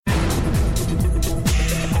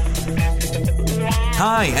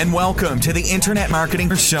Hi, and welcome to the Internet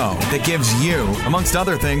Marketing Show that gives you, amongst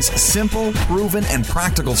other things, simple, proven, and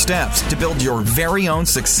practical steps to build your very own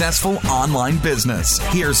successful online business.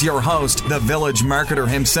 Here's your host, the village marketer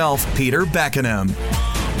himself, Peter Beckenham.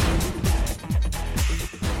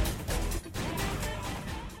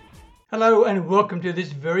 Hello, and welcome to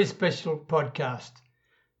this very special podcast.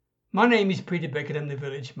 My name is Peter Beckenham, the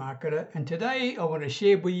village marketer, and today I want to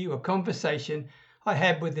share with you a conversation I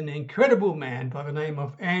had with an incredible man by the name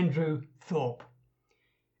of Andrew Thorpe.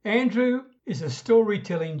 Andrew is a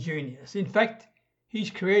storytelling genius. In fact,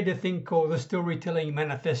 he's created a thing called the Storytelling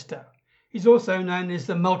Manifesto. He's also known as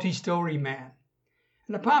the multi-story man.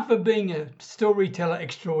 And apart from being a storyteller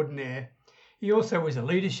extraordinaire, he also is a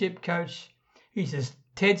leadership coach. He's a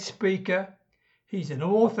TED speaker. He's an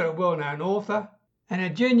author, a well-known author, and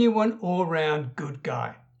a genuine all-round good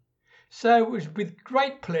guy. So it was with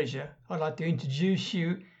great pleasure I'd like to introduce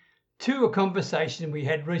you to a conversation we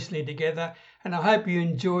had recently together, and I hope you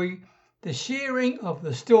enjoy the sharing of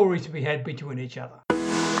the stories we had between each other.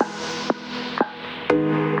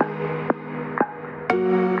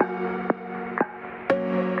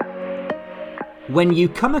 When you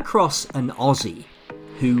come across an Aussie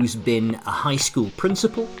who's been a high school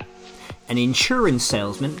principal, an insurance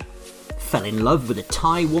salesman, fell in love with a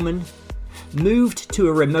Thai woman, moved to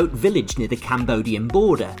a remote village near the Cambodian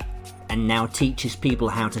border, and now teaches people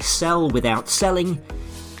how to sell without selling,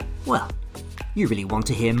 well, you really want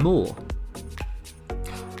to hear more.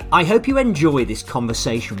 I hope you enjoy this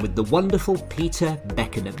conversation with the wonderful Peter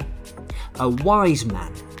Beckenham, a wise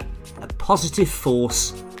man, a positive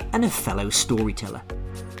force, and a fellow storyteller.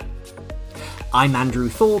 I'm Andrew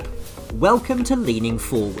Thorpe. Welcome to Leaning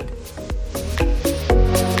Forward.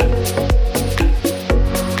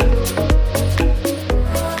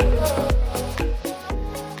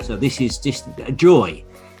 So this is just a joy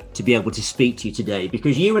to be able to speak to you today,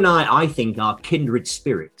 because you and I think, are kindred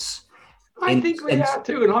spirits. I think we are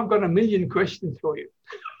too, and I've got a million questions for you.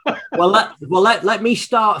 Let me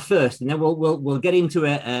start first, and then we'll get into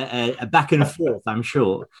a back and forth, I'm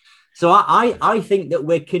sure. So I think that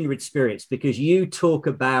we're kindred spirits because you talk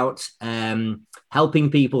about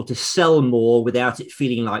helping people to sell more without it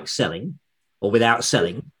feeling like selling or without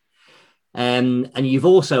selling. And you've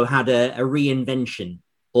also had a reinvention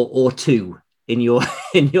or two in your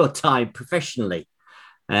time professionally.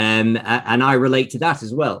 And I relate to that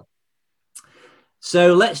as well.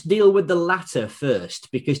 So let's deal with the latter first,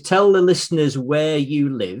 because tell the listeners where you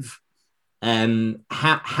live,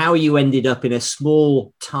 how you ended up in a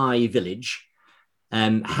small Thai village,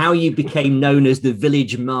 how you became known as the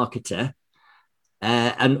village marketer,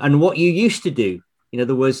 and what you used to do. In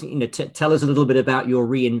other words, tell us a little bit about your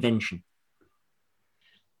reinvention.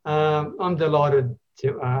 I'm delighted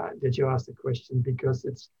that you asked the question, because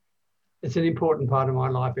it's an important part of my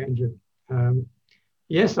life, Andrew.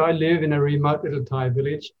 Yes, I live in a remote little Thai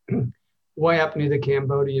village, way up near the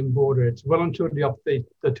Cambodian border. It's well and truly off the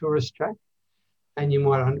tourist track. And you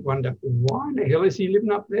might wonder, why in the hell is he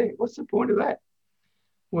living up there? What's the point of that?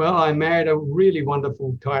 Well, I married a really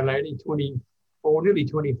wonderful Thai lady nearly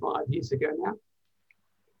 25 years ago now.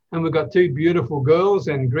 And we've got two beautiful girls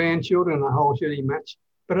and grandchildren and a whole shooting match.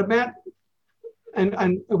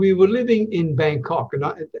 And we were living in Bangkok, and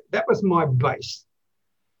that was my base,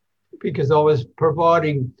 because I was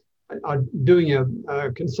doing a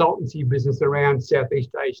consultancy business around Southeast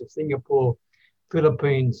Asia, Singapore,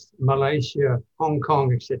 Philippines, Malaysia, Hong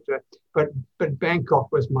Kong, etc. But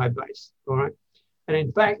Bangkok was my base, all right? And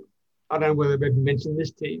in fact, I don't know whether I've ever mentioned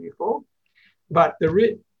this to you before, but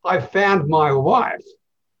I found my wife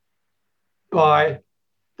by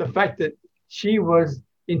the fact that she was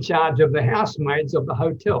in charge of the housemaids of the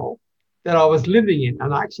hotel that I was living in.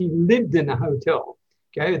 And I actually lived in a hotel,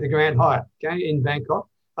 okay, the Grand Hyatt, okay, in Bangkok.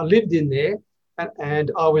 I lived in there,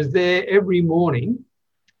 and I was there every morning.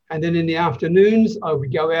 And then in the afternoons, I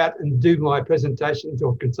would go out and do my presentations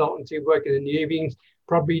or consultancy work, and in the evenings,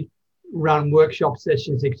 probably run workshop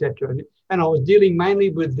sessions, etc. And I was dealing mainly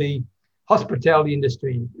with the hospitality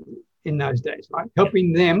industry in those days, right?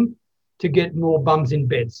 Helping them to get more bums in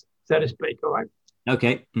beds, so to speak, all right?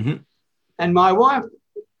 Okay. Mm-hmm. And my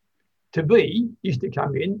wife-to-be used to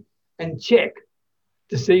come in and check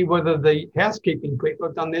to see whether the housekeeping people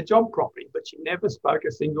had done their job properly, but she never spoke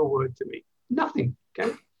a single word to me. Nothing,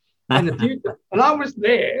 okay? And I was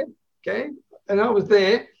there, okay? And I was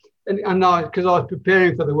there, because I was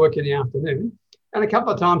preparing for the work in the afternoon, and a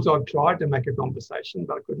couple of times I've tried to make a conversation,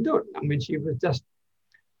 but I couldn't do it. I mean, she was just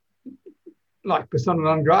like persona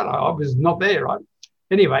non grata. I was not there, right?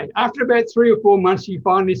 Anyway, after about 3 or 4 months, she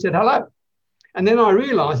finally said hello. And then I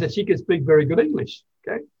realized that she could speak very good English,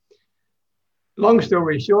 okay? long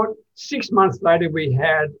story short, 6 months later, we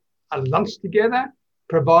had a lunch together,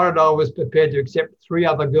 provided I was prepared to accept 3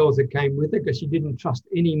 other girls that came with her because she didn't trust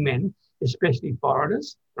any men, especially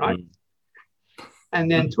foreigners, right? And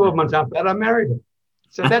then 12 months after that, I married her.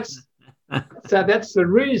 So that's the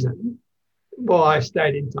reason why I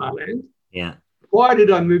stayed in Thailand. Yeah. Why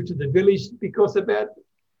did I move to the village? Because about,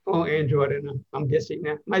 Andrew, I don't know, I'm guessing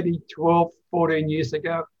now, maybe 12, 14 years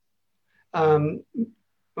ago,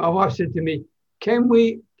 my wife said to me, can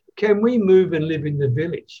we move and live in the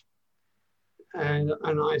village? And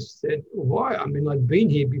I said, why? I mean, I'd been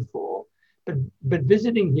here before, but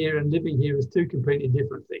visiting here and living here is 2 completely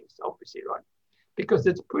different things, obviously, right? Because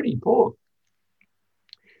it's pretty poor.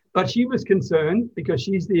 But she was concerned because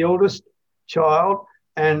she's the eldest child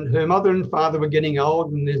and her mother and father were getting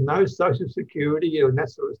old and there's no social security and that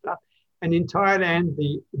sort of stuff. And in Thailand,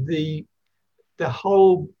 the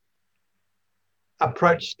whole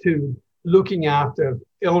approach to looking after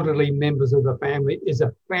elderly members of the family is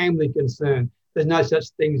a family concern. There's no such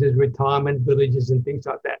things as retirement villages and things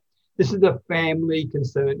like that. This is a family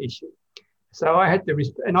concern issue. So I had to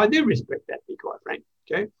respect, and I do respect that, to be quite frank.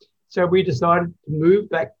 Okay, so we decided to move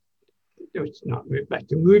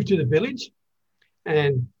to the village,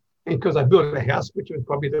 and because I built a house, which was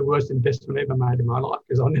probably the worst investment I ever made in my life,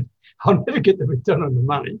 because I'll never get the return on the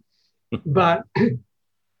money. But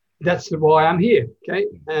that's why I'm here. Okay,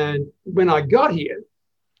 and when I got here,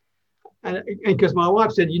 and because my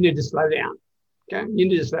wife said you need to slow down. Okay, you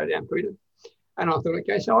need to slow down, Peter. And I thought,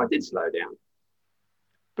 okay, so I did slow down.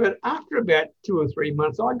 But after about 2 or 3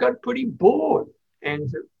 months, I got pretty bored. And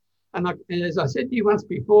as I said to you once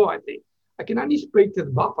before, I think, I can only speak to the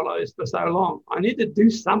buffaloes for so long. I need to do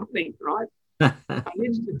something, right? I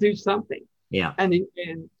needed to do something. Yeah. And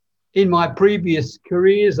in my previous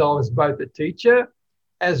careers, I was both a teacher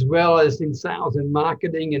as well as in sales and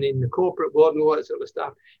marketing and in the corporate world and all that sort of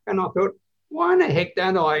stuff. And I thought, why in the heck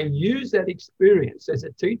don't I use that experience as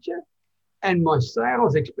a teacher and my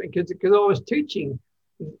sales experience? Because I was teaching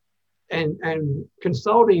and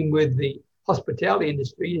consulting with the hospitality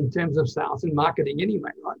industry in terms of sales and marketing anyway,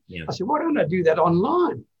 right? Yeah. I said, why don't I do that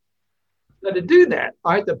online? So to do that,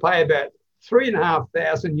 I had to pay about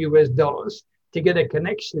 $3,500 to get a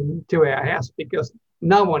connection to our house because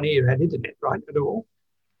no one here had internet, right, at all.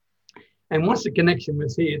 And once the connection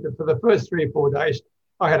was here, for the first 3 or 4 days,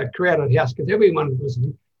 I had a crowded house because everyone was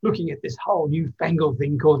looking at this whole newfangled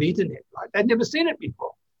thing called the internet, right? They'd never seen it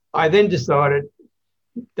before. I then decided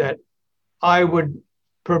that I would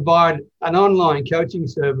provide an online coaching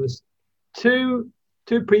service to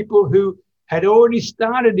people who had already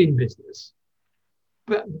started in business,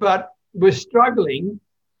 but were struggling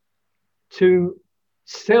to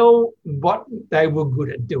sell what they were good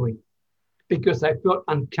at doing because they felt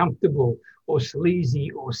uncomfortable or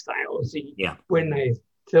sleazy or salesy when they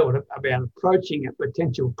thought about approaching a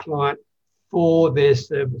potential client for their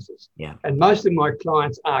services. Yeah. And most of my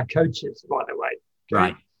clients are coaches, by the way. Okay?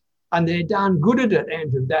 Right. And they're darn good at it,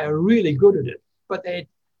 Andrew. They are really good at it. But they're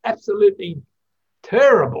absolutely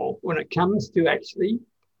terrible when it comes to actually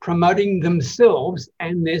promoting themselves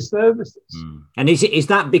and their services. Mm. And is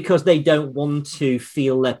that because they don't want to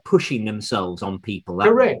feel they're pushing themselves on people? That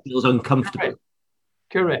Correct. Feels uncomfortable.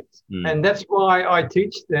 Correct. And that's why I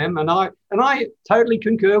teach them, and I totally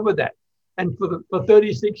concur with that. And for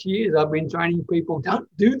 36 years, I've been training people, don't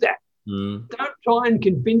do that. Don't try and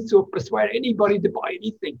convince or persuade anybody to buy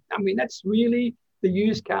anything. I mean, that's really the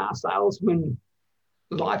used car salesman,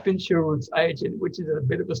 life insurance agent, which is a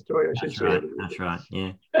bit of a story I should share. That's right,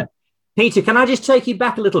 yeah. Peter, can I just take you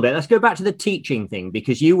back a little bit? Let's go back to the teaching thing,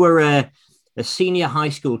 because you were a senior high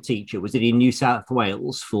school teacher, was it in New South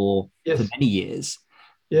Wales for many years?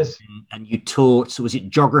 Yes. And you taught, was it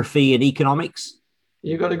geography and economics?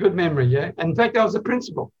 You got a good memory, yeah. And in fact, I was a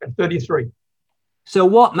principal at 33. So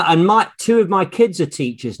two of my kids are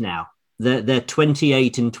teachers now. They're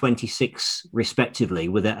 28 and 26 respectively,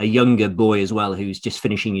 with a younger boy as well who's just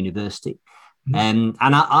finishing university. And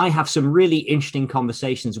I have some really interesting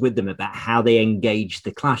conversations with them about how they engage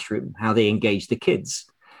the classroom, how they engage the kids.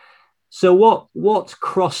 So what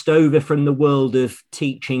crossed over from the world of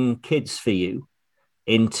teaching kids for you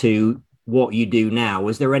into what you do now?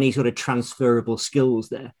 Was there any sort of transferable skills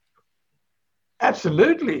there?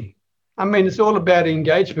 Absolutely. I mean, it's all about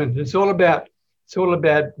engagement. It's all about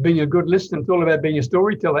being a good listener. It's all about being a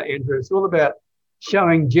storyteller, Andrew. It's all about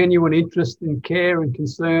showing genuine interest and care and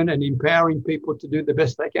concern and empowering people to do the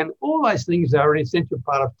best they can. All those things are an essential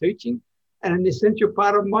part of teaching and an essential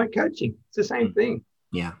part of my coaching. It's the same thing.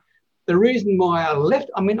 Yeah. The reason why I left,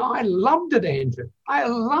 I mean, I loved it, Andrew. I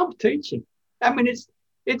love teaching. I mean, it's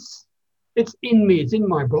it's in me. It's in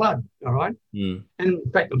my blood. All right. Mm. And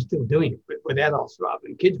in fact, I'm still doing it with adults rather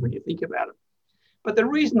than kids when you think about it. But the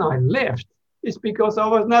reason I left is because I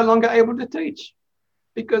was no longer able to teach,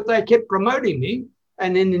 because they kept promoting me.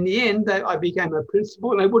 And then in the end, I became a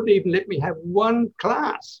principal and they wouldn't even let me have one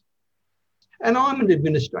class. And I'm an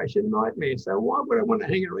administration nightmare. So why would I want to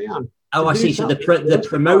hang around? Oh, I see. So the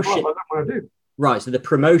promotion. I don't want to do. Right. So the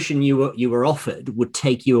promotion you were offered would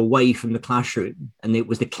take you away from the classroom, and it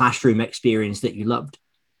was the classroom experience that you loved.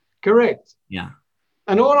 Correct. Yeah.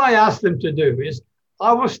 And all I asked them to do is,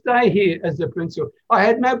 I will stay here as the principal. I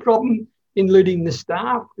had no problem in leading the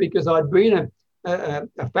staff because I'd been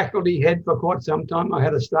a faculty head for quite some time. I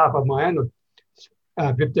had a staff of my own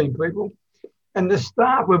of 15 people. And the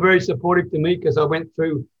staff were very supportive to me because I went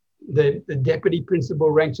through the deputy principal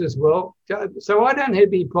ranks as well. So I don't have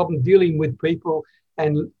any problem dealing with people,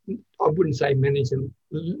 and I wouldn't say managing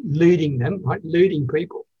them, leading them, right? Leading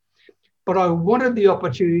people. But I wanted the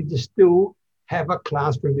opportunity to still have a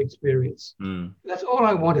classroom experience. Mm. That's all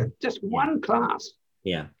I wanted, just one class.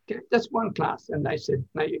 Yeah. Okay, just one class. And they said,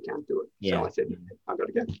 no, you can't do it. Yeah. So I said, I've got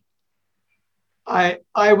to go.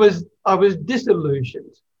 I was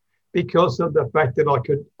disillusioned because of the fact that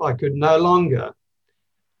I could no longer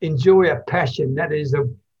enjoy a passion that is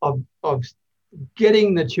of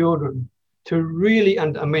getting the children to really,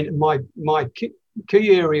 my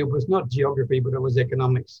key area was not geography, but it was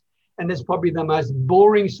economics. And it's probably the most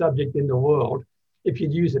boring subject in the world if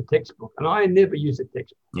you'd use a textbook. And I never use a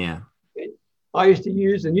textbook. Yeah. I used to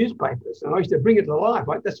use the newspapers and I used to bring it to life.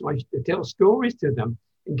 Right? That's why I used to tell stories to them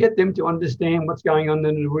and get them to understand what's going on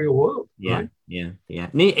in the real world. Yeah, right? yeah.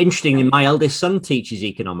 Interesting. And my eldest son teaches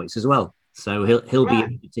economics as well. So he'll be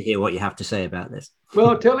able to hear what you have to say about this.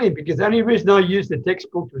 Well, I'll tell him, because the only reason I used the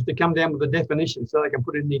textbook was to come down with a definition so they can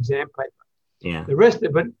put it in the exam paper. Yeah. The rest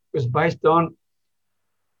of it was based on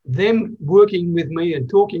them working with me and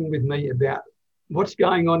talking with me about what's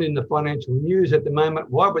going on in the financial news at the moment,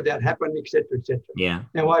 why would that happen, et cetera, et cetera. Yeah.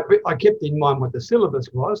 Now, I kept in mind what the syllabus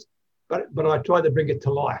was, but I tried to bring it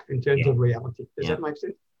to life in terms of reality. Does that make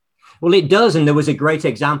sense? Well, it does. And there was a great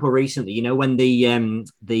example recently, when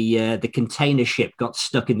the container ship got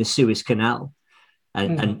stuck in the Suez Canal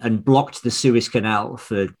and blocked the Suez Canal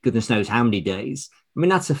for goodness knows how many days. I mean,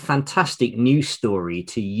 that's a fantastic news story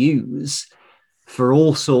to use for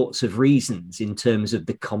all sorts of reasons in terms of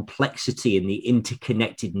the complexity and the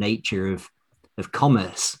interconnected nature of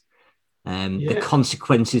commerce, the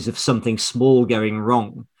consequences of something small going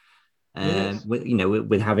wrong,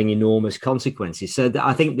 with having enormous consequences. So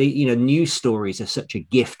I think the news stories are such a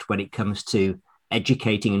gift when it comes to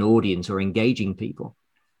educating an audience or engaging people.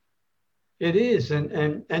 It is,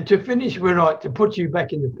 and to finish to put you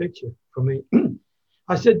back in the picture for me,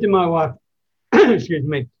 I said to my wife, excuse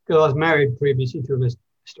me, because I was married previously to an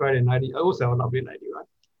Australian lady, also a lovely lady, right?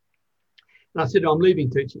 And I said, I'm leaving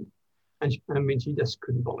teaching. And she just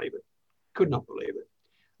couldn't believe it, could not believe it.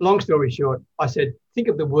 Long story short, I said, think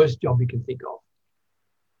of the worst job you can think of.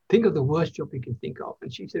 Think of the worst job you can think of.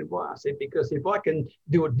 And she said, why? I said, because if I can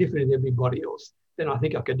do it different than everybody else, then I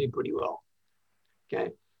think I can do pretty well.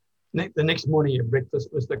 Okay. The next morning at breakfast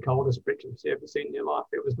was the coldest breakfast you've ever seen in your life.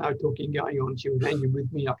 There was no talking going on. She was angry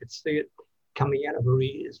with me. I could see it coming out of her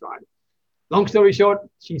ears, right? Long story short,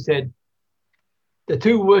 she said, the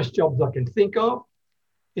two worst jobs I can think of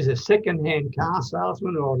is a second-hand car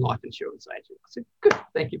salesman or a life insurance agent. I said, good,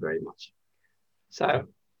 thank you very much. So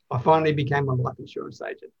I finally became a life insurance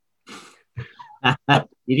agent.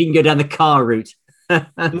 You didn't go down the car route.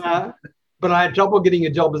 No, but I had trouble getting a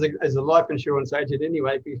job as a life insurance agent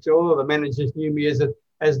anyway, because all of the managers knew me as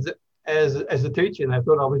a teacher, and they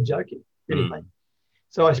thought I was joking anyway.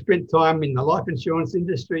 So I spent time in the life insurance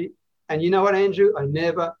industry. And you know what, Andrew? I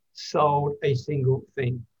never sold a single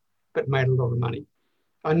thing, but made a lot of money.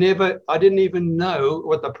 I didn't even know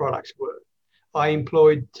what the products were. I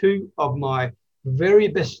employed two of my very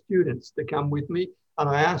best students to come with me, and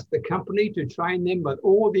I asked the company to train them with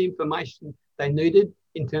all the information they needed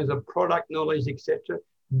in terms of product knowledge, etc.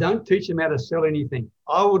 Don't teach them how to sell anything.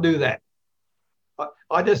 I will do that.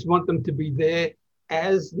 I just want them to be there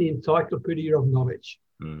as the encyclopedia of knowledge.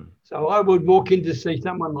 So I would walk in to see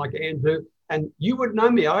someone like Andrew, and you would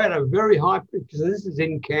know me. I had a very high, because this is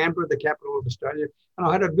in Canberra, the capital of Australia, and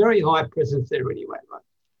I had a very high presence there anyway, right?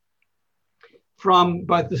 From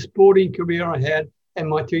both the sporting career I had and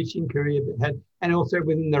my teaching career I had, and also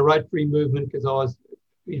within the Rotary movement, because I was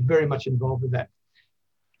very much involved with that.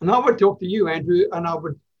 And I would talk to you, Andrew, and I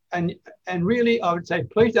would, and really I would say,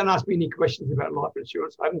 please don't ask me any questions about life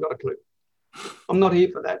insurance. I haven't got a clue. I'm not here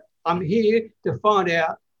for that. I'm here to find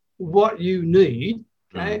out what you need,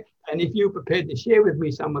 okay? And if you're prepared to share with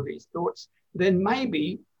me some of these thoughts, then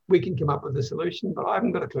maybe we can come up with a solution, but I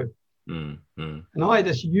haven't got a clue. And I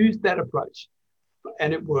just used that approach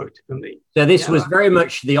and it worked for me. So this was very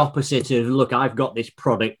much the opposite of, look, I've got this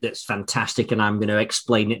product that's fantastic and I'm going to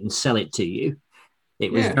explain it and sell it to you.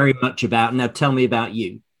 It was very much about, now tell me about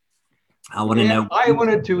you. I want to know. I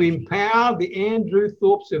wanted to empower the Andrew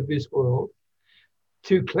Thorpes of this world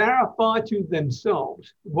to clarify to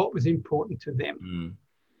themselves what was important to them.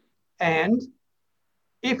 And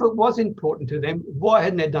if it was important to them, why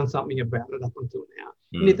hadn't they done something about it up until now?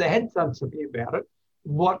 And if they had done something about it,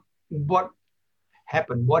 what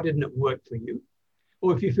happened? Why didn't it work for you?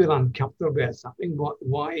 Or if you feel uncomfortable about something,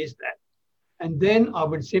 why is that? And then I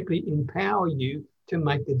would simply empower you to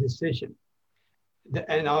make the decision.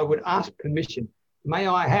 And I would ask permission. May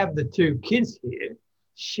I have the two kids here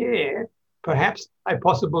share perhaps a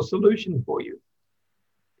possible solution for you?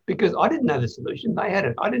 Because I didn't know the solution. They had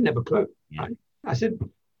it. I didn't have a clue. Right? I said,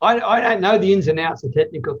 I don't know the ins and outs of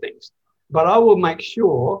technical things, but I will make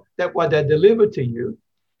sure that what they deliver to you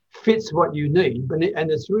fits what you need.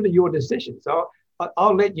 And it's really your decision. So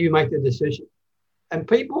I'll let you make the decision. And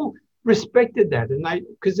people respected that. And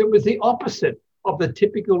because it was the opposite of the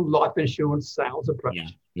typical life insurance sales approach.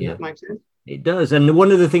 Does that make sense? It does. And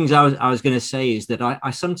one of the things I was going to say is that I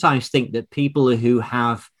sometimes think that people who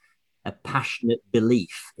have a passionate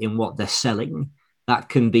belief in what they're selling, that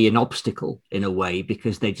can be an obstacle in a way,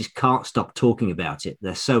 because they just can't stop talking about it.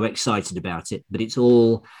 They're so excited about it, but it's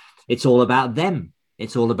all about them.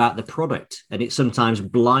 It's all about the product. And it sometimes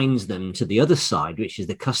blinds them to the other side, which is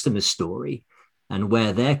the customer's story and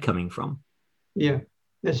where they're coming from. Yeah,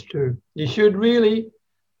 that's true. You should really,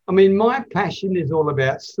 my passion is all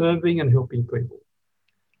about serving and helping people.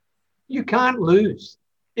 You can't lose.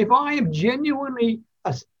 If I am genuinely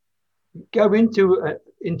go into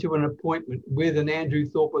an appointment with an Andrew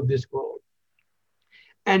Thorpe of this world,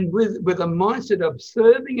 and with a mindset of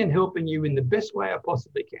serving and helping you in the best way I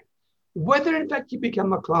possibly can, whether in fact you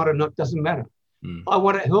become a client or not, doesn't matter. I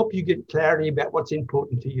want to help you get clarity about what's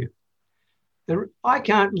important to you. I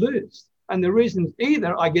can't lose. And the reason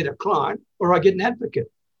either I get a client or I get an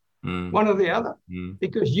advocate, one or the other,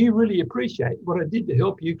 because you really appreciate what I did to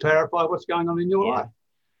help you clarify what's going on in your life.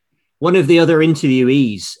 One of the other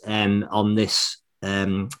interviewees on this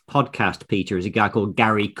podcast, Peter, is a guy called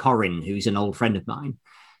Gary Corrin, who's an old friend of mine.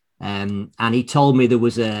 And he told me there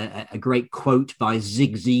was a great quote by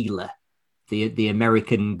Zig Ziglar, the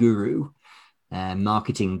American guru,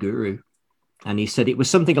 marketing guru. And he said it was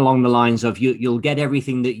something along the lines of, you'll get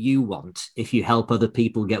everything that you want if you help other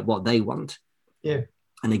people get what they want. Yeah.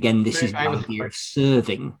 And again, this is the idea of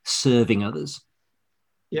serving others.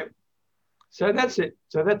 Yep. So that's it.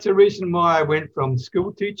 So that's the reason why I went from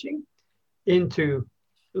school teaching into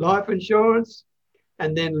life insurance,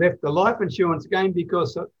 and then left the life insurance game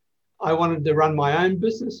because I wanted to run my own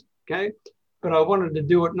business, okay? But I wanted to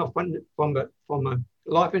do it not from a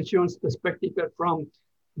life insurance perspective, but from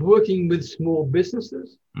working with small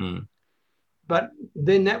businesses. But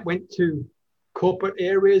then that went to corporate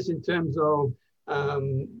areas in terms of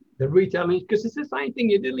the retailing, because it's the same thing.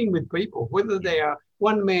 You're dealing with people, whether they are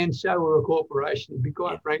one-man show or a corporation. To be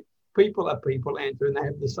quite frank, people are people, Andrew, and they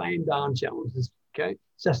have the same darn challenges. Okay,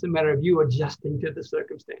 it's just a matter of you adjusting to the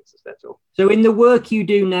circumstances. That's all. So, in the work you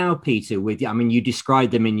do now, Peter, you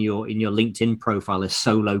described them in your LinkedIn profile as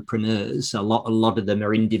solopreneurs. A lot of them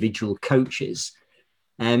are individual coaches.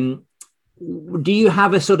 Do you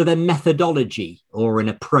have a sort of a methodology or an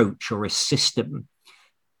approach or a system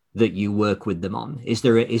that you work with them on? Is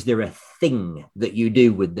there a thing that you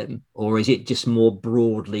do with them, or is it just more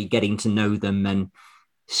broadly getting to know them and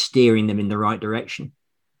steering them in the right direction?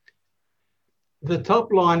 The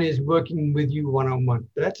top line is working with you one-on-one.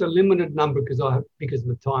 That's a limited number because of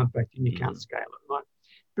the time factor, and you can't scale it, right?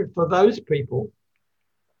 But for those people,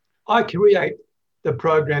 I create the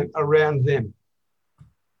program around them.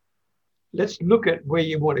 Let's look at where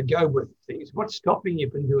you want to go with things. What's stopping you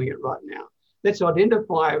from doing it right now? Let's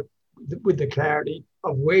identify with the clarity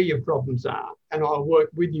of where your problems are, and I'll work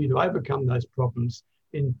with you to overcome those problems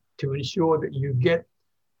to ensure that you get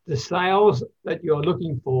the sales that you're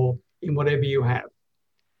looking for in whatever you have.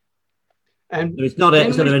 And so it's not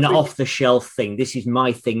a sort of an off-the-shelf thing. This is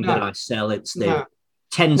my thing that I sell. It's the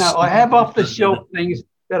 10. No, I have off-the-shelf things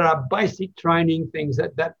that are basic training things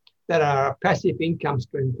that are a passive income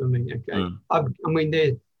stream for me.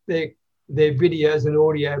 Okay, they're videos and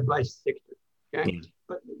audio-based sectors. Okay,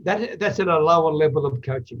 but that's at a lower level of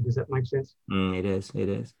coaching. Does that make sense? It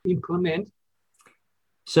is. Implement.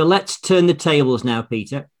 So let's turn the tables now,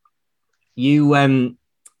 Peter. You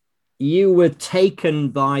were taken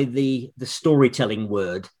by the storytelling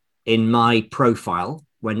word in my profile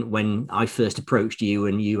when I first approached you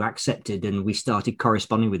and you accepted and we started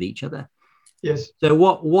corresponding with each other. Yes. So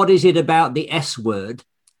what is it about the S word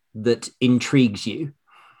that intrigues you?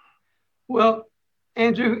 Well,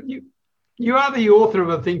 Andrew, you are the author of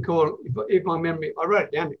a thing called, if my memory, I wrote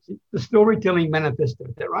it down, the Storytelling Manifesto.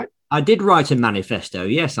 Is that right? I did write a manifesto.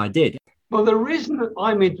 Yes, I did. Well, the reason that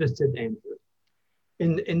I'm interested, Andrew,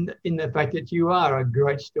 in the fact that you are a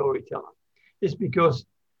great storyteller is because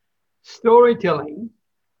storytelling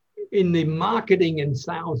in the marketing and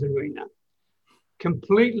sales arena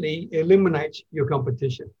completely eliminates your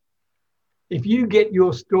competition. If you get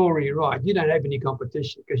your story right, you don't have any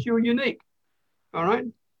competition because you're unique. All right.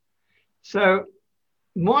 So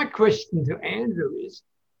my question to Andrew is,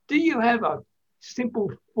 do you have a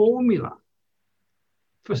simple formula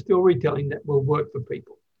for storytelling that will work for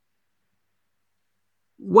people?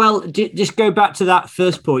 Well, just go back to that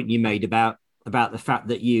first point you made about the fact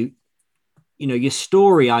that your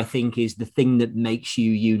story, I think, is the thing that makes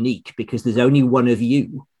you unique because there's only one of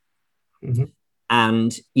you. Mm-hmm.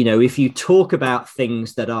 And, if you talk about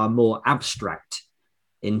things that are more abstract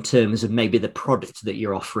in terms of maybe the product that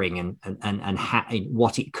you're offering and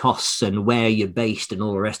what it costs and where you're based and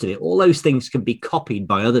all the rest of it, all those things can be copied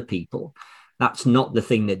by other people. That's not the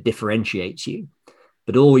thing that differentiates you,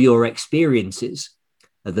 but all your experiences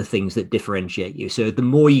are the things that differentiate you. So the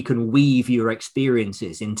more you can weave your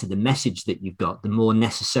experiences into the message that you've got, the more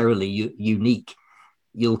necessarily unique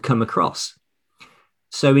you'll come across.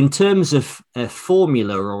 So in terms of a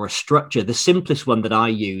formula or a structure, the simplest one that I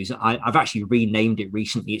use, I've actually renamed it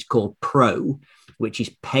recently. It's called PRO, which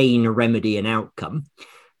is pain, remedy, and outcome.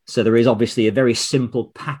 So there is obviously a very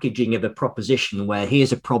simple packaging of a proposition where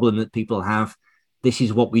here's a problem that people have. This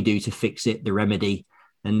is what we do to fix it, the remedy,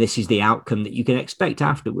 and this is the outcome that you can expect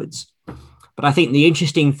afterwards. But I think the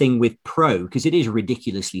interesting thing with PRO, because it is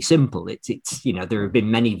ridiculously simple, it's there have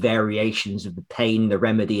been many variations of the pain, the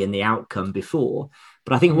remedy, and the outcome before.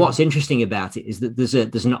 But I think what's interesting about it is that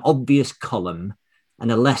there's an obvious column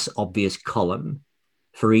and a less obvious column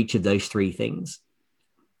for each of those three things.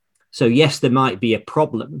 So yes, there might be a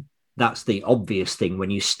problem. That's the obvious thing when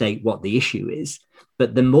you state what the issue is.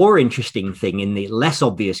 But the more interesting thing in the less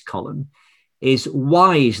obvious column is,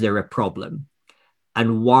 why is there a problem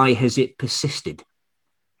and why has it persisted?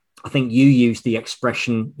 I think you used the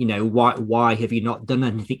expression, why have you not done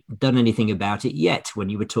anything about it yet, when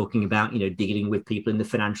you were talking about, dealing with people in the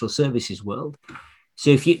financial services world.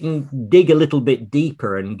 So if you can dig a little bit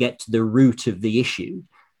deeper and get to the root of the issue,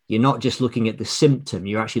 you're not just looking at the symptom,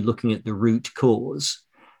 you're actually looking at the root cause.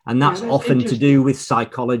 And that's often to do with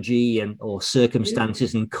psychology or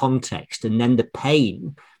circumstances and context. And then the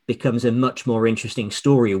pain becomes a much more interesting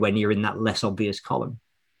story when you're in that less obvious column.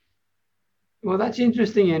 Well, that's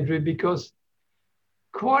interesting, Andrew, because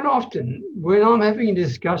quite often when I'm having a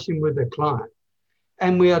discussion with a client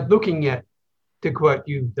and we are looking at, to quote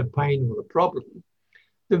you, the pain or the problem,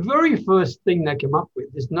 the very first thing they come up with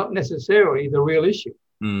is not necessarily the real issue.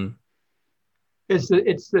 Mm. It's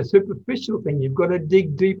the superficial thing. You've got to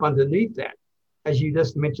dig deep underneath that, as you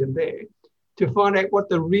just mentioned there, to find out what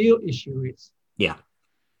the real issue is. Yeah.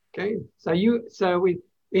 Okay.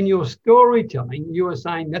 In your storytelling, you are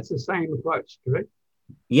saying that's the same approach, correct?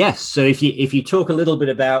 Yes. So if you talk a little bit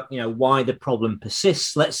about why the problem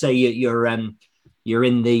persists, let's say you're in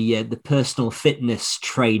the personal fitness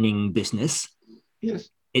training business. Yes.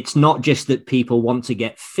 It's not just that people want to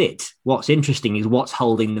get fit. What's interesting is what's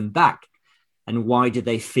holding them back, and why do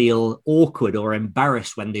they feel awkward or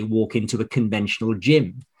embarrassed when they walk into a conventional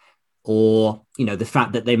gym? Or, the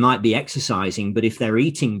fact that they might be exercising, but if they're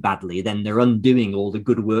eating badly, then they're undoing all the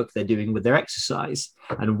good work they're doing with their exercise.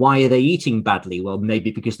 And why are they eating badly? Well, maybe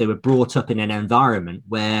because they were brought up in an environment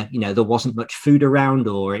where, there wasn't much food around,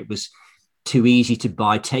 or it was too easy to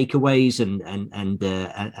buy takeaways and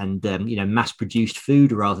mass-produced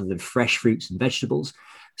food rather than fresh fruits and vegetables.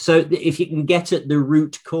 So if you can get at the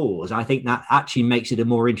root cause, I think that actually makes it a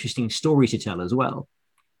more interesting story to tell as well.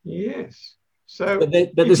 Yes. So, but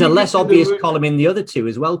there's a less obvious column in the other two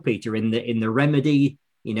as well, Peter. In the remedy,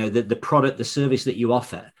 the product, the service that you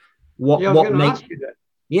offer. What makes ask you that?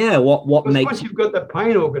 Yeah, what makes, once you've got the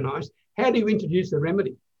pain organised, how do you introduce the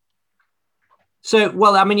remedy? So,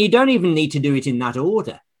 you don't even need to do it in that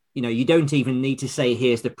order. You don't even need to say,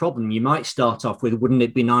 here's the problem. You might start off with, wouldn't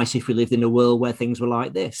it be nice if we lived in a world where things were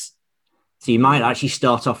like this? So you might actually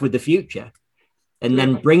start off with the future. And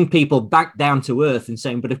then bring people back down to earth and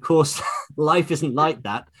saying, but of course, life isn't like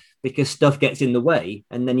that because stuff gets in the way.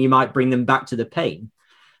 And then you might bring them back to the pain.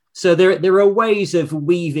 So there are ways of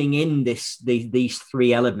weaving in these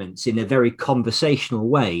three elements in a very conversational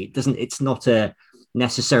way. It's not a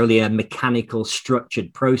necessarily a mechanical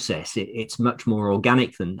structured process. It's much more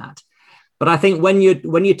organic than that. But I think when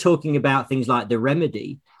you're talking about things like the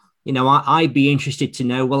remedy, I'd be interested to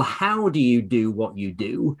know, well, how do you do what you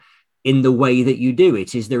do in the way that you do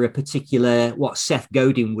it? Is there a particular, what Seth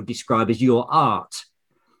Godin would describe as your art?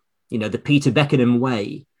 The Peter Beckenham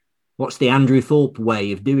way. What's the Andrew Thorpe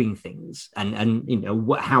way of doing things? And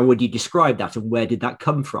how would you describe that, and where did that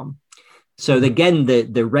come from? So again,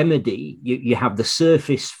 the remedy, you have the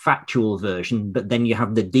surface factual version, but then you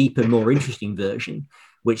have the deeper, more interesting version,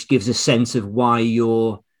 which gives a sense of why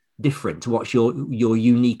you're different, what's your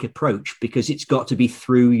unique approach, because it's got to be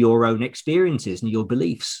through your own experiences and your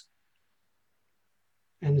beliefs.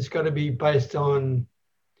 And it's got to be based on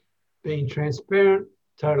being transparent,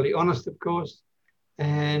 totally honest, of course.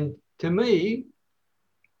 And to me,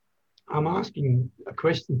 I'm asking a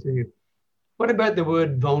question to you. What about the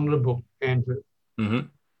word vulnerable, Andrew? Mm-hmm.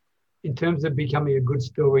 In terms of becoming a good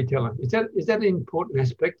storyteller, is that an important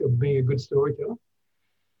aspect of being a good storyteller?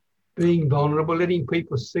 Being vulnerable, letting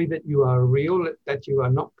people see that you are real, that you are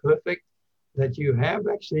not perfect, that you have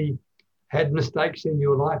actually had mistakes in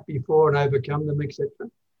your life before and overcome them, etc.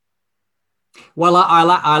 Well,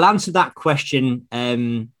 I'll answer that question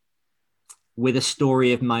with a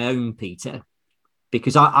story of my own, Peter,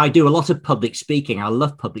 because I do a lot of public speaking. I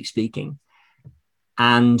love public speaking.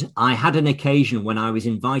 And I had an occasion when I was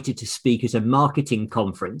invited to speak at a marketing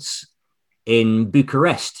conference in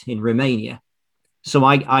Bucharest, in Romania. So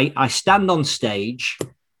I stand on stage.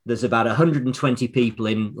 There's about 120 people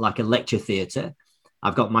in like a lecture theatre.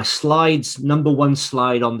 I've got my slides, number one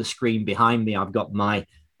slide on the screen behind me. I've got my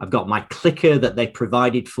clicker that they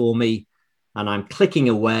provided for me, and I'm clicking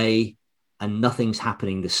away and nothing's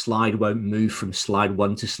happening. The slide won't move from slide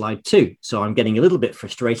 1 to slide 2. So I'm getting a little bit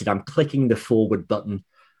frustrated. I'm clicking the forward button.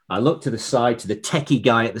 I look to the side, to the techie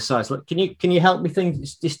guy at the side. Look, can you help me think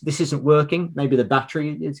this isn't working? Maybe the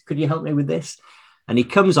battery is, could you help me with this? And he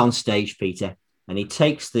comes on stage, Peter, and he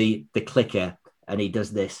takes the clicker and he does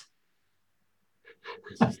this.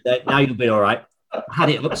 Now you'll be all right. I had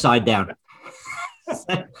it upside down.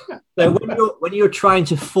 So when you're trying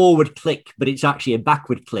to forward click, but it's actually a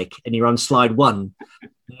backward click, and you're on slide 1,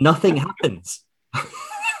 nothing happens.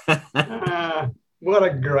 What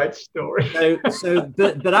a great story.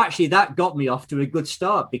 But actually that got me off to a good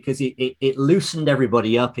start, because it loosened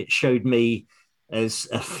everybody up. It showed me as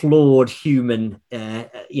a flawed human,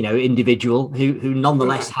 individual who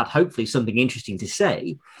nonetheless had hopefully something interesting to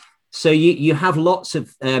say. So you have lots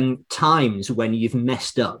of times when you've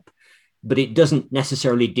messed up, but it doesn't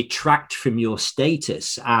necessarily detract from your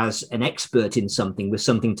status as an expert in something with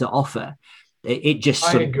something to offer. It just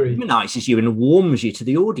sort of humanizes you and warms you to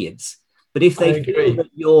the audience. But if they feel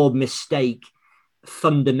that your mistake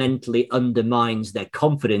fundamentally undermines their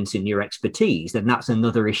confidence in your expertise, then that's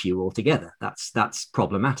another issue altogether. That's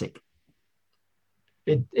problematic.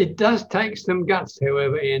 It does take some guts,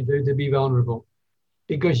 however, Andrew, to be vulnerable,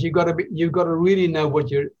 because you've got to really know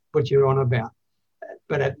what you're on about.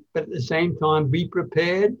 But at the same time, be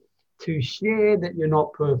prepared to share that you're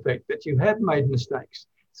not perfect, that you have made mistakes,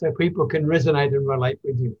 so people can resonate and relate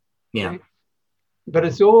with you. Yeah. Okay? But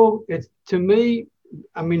it's to me,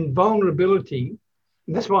 I mean, vulnerability,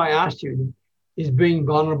 and that's why I asked you, is being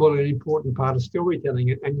vulnerable an important part of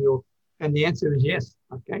storytelling? And the answer is yes.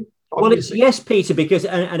 Okay. Obviously. Well, it's yes, Peter, because,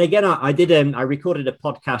 and again, I recorded a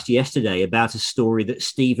podcast yesterday about a story that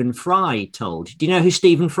Stephen Fry told. Do you know who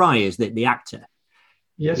Stephen Fry is, the actor?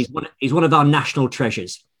 Yes. He's one of our national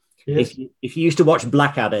treasures. Yes. If you used to watch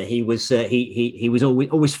Blackadder, he was he was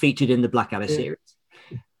always featured in the Blackadder series.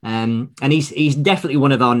 And he's definitely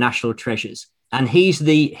one of our national treasures. And he's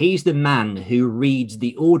the man who reads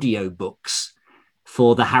the audio books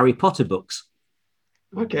for the Harry Potter books.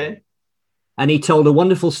 Okay. And he told a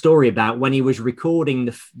wonderful story about when he was recording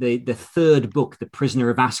the third book, The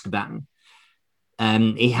Prisoner of Azkaban.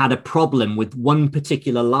 He had a problem with one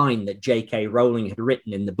particular line that J.K. Rowling had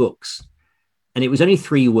written in the books. And it was only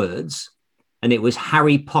 3 words, and it was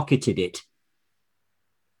Harry pocketed it.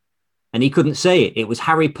 And he couldn't say it. It was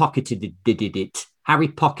Harry pocketed it. Harry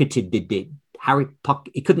pocketed it.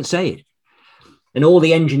 He couldn't say it. And all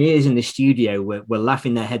the engineers in the studio were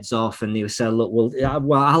laughing their heads off, and they were saying, look,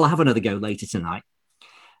 well, I'll have another go later tonight.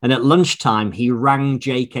 And at lunchtime, he rang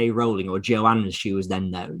J.K. Rowling, or Joanne as she was then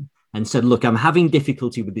known, and said, look, I'm having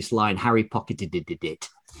difficulty with this line, Harry pocketed it.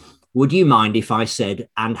 Would you mind if I said,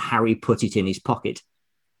 and Harry put it in his pocket?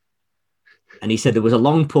 And he said there was a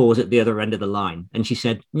long pause at the other end of the line. And she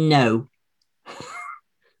said, no.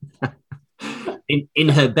 in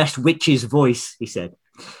her best witch's voice, he said.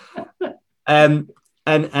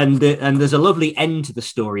 And there's a lovely end to the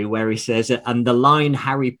story where he says, and the line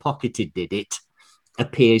 "Harry pocketed did it"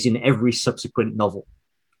 appears in every subsequent novel,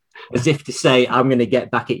 as if to say, I'm going to get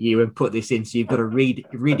back at you and put this in, so you've got to read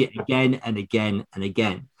it again and again and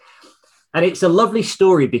again. And it's a lovely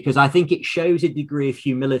story because I think it shows a degree of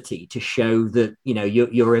humility to show that, you know,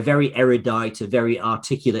 you're a very erudite, a very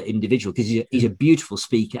articulate individual, because he's a beautiful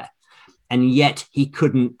speaker, and yet he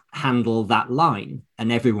couldn't handle that line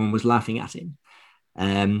and everyone was laughing at him.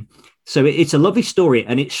 So it's a lovely story,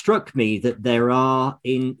 and it struck me that there are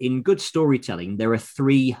in good storytelling, there are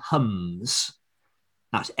 3 hums.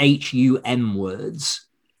 That's HUM words.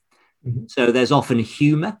 Mm-hmm. So there's often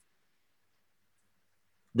humor,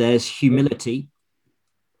 there's humility,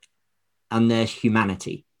 and there's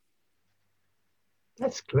humanity.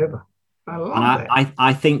 That's clever. I love that.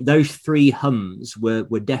 I think those 3 hums were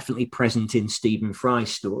definitely present in Stephen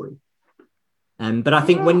Fry's story. But I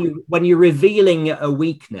think when you're revealing a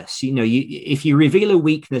weakness, you know, if you reveal a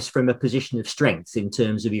weakness from a position of strength in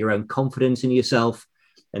terms of your own confidence in yourself,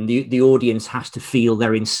 and the audience has to feel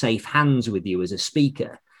they're in safe hands with you as a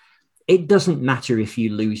speaker, it doesn't matter if you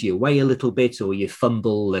lose your way a little bit, or you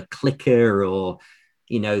fumble a clicker, or,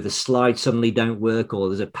 you know, the slides suddenly don't work, or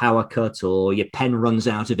there's a power cut, or your pen runs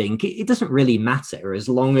out of ink. It doesn't really matter as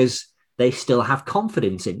long as they still have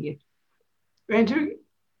confidence in you. Andrew,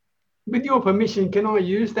 with your permission, can I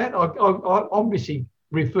use that? I obviously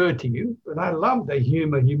referred to you, but I love the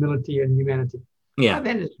humor, humility, and humanity. Yeah.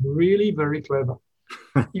 That is really very clever.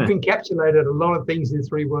 You've encapsulated a lot of things in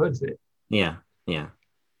 3 words there. Yeah, yeah.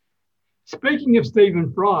 Speaking of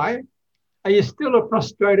Stephen Fry, are you still a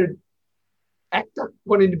frustrated actor,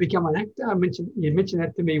 wanting to become an actor? You mentioned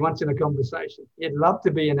that to me once in a conversation. You'd love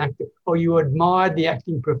to be an actor, or you admired the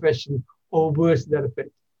acting profession, or worse to that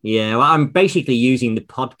effect. Yeah, well, I'm basically using the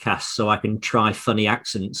podcast so I can try funny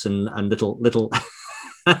accents and little little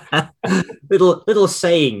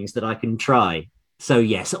sayings that I can try. So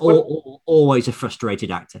yes, always a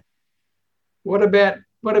frustrated actor. What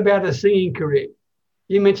about a singing career?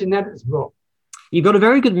 You mentioned that as well. You've got a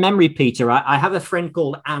very good memory, Peter. I have a friend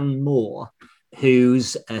called Anne Moore,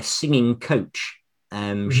 who's a singing coach.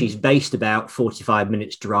 She's based about 45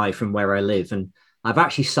 minutes drive from where I live, and I've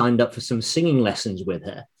actually signed up for some singing lessons with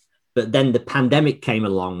her. But then the pandemic came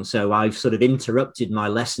along, so I've sort of interrupted my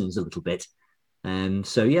lessons a little bit.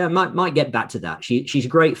 So yeah, might get back to that. She's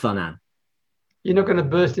great fun, Anne. You're not going to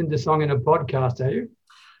burst into song in a podcast, are you?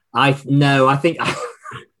 No, I think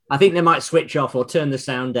they might switch off or turn the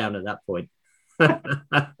sound down at that point. But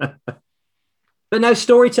no,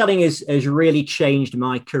 storytelling has really changed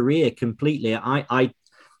my career completely.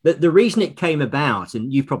 The reason it came about,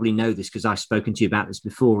 and you probably know this because I've spoken to you about this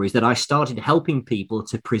before, is that I started helping people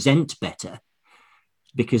to present better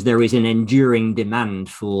because there is an enduring demand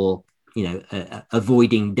for, you know,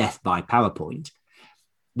 avoiding death by PowerPoint.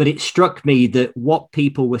 But it struck me that what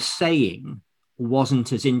people were saying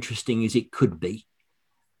wasn't as interesting as it could be.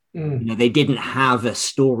 You know, they didn't have a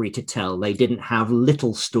story to tell. They didn't have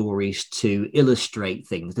little stories to illustrate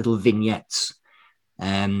things, little vignettes.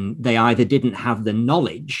 They either didn't have the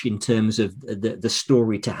knowledge in terms of the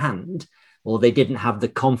story to hand, or they didn't have the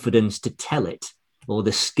confidence to tell it, or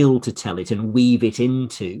the skill to tell it and weave it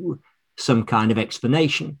into some kind of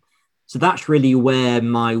explanation. So that's really where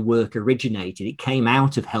my work originated. It came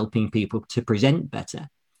out of helping people to present better.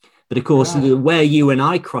 But of course, where you and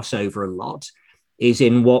I cross over a lot is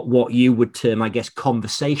in what you would term, I guess,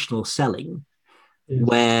 conversational selling,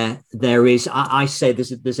 where there is, I say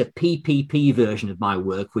there's a PPP version of my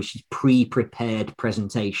work, which is pre-prepared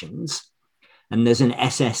presentations. And there's an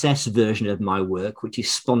SSS version of my work, which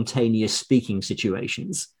is spontaneous speaking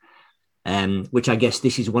situations, which I guess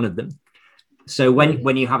this is one of them. So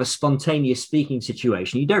when you have a spontaneous speaking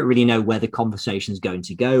situation, you don't really know where the conversation is going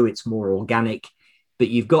to go. It's more organic, but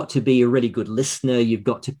you've got to be a really good listener. You've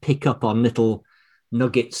got to pick up on little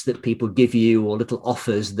nuggets that people give you, or little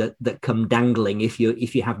offers that come dangling if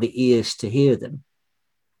you have the ears to hear them.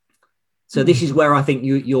 So this is where I think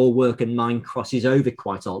your work and mine crosses over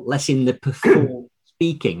quite a lot, less in the performance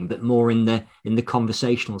speaking, but more in the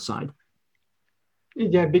conversational side.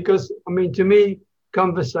 Yeah, because I mean, to me,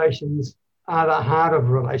 conversations are the heart of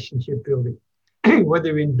relationship building,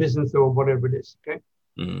 whether in business or whatever it is. Okay,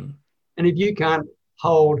 and if you can't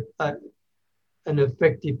hold an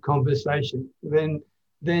effective conversation, then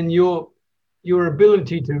your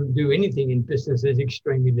ability to do anything in business is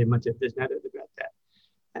extremely limited. There's no doubt about that.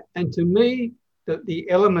 And to me, the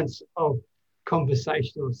elements of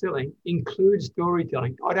conversational selling include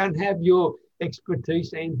storytelling. I don't have your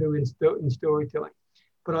expertise, Andrew, in storytelling,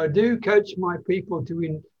 but I do coach my people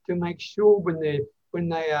to make sure when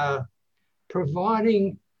they are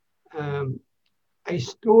providing a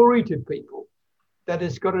story to people that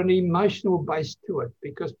has got an emotional base to it,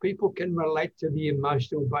 because people can relate to the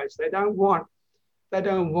emotional base. They don't want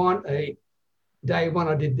a day one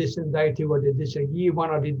I did this and day two I did this, or year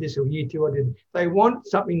one I did this, or year two I did. They want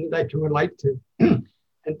something that they can relate to.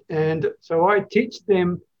 and so I teach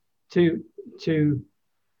them to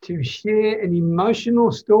share an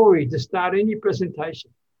emotional story to start any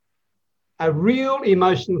presentation. A real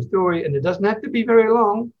emotional story, and it doesn't have to be very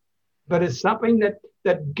long, but it's something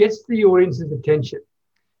that gets the audience's attention.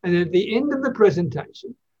 And at the end of the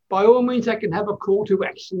presentation, by all means, I can have a call to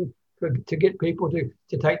action to get people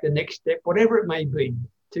to take the next step, whatever it may be,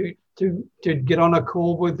 to get on a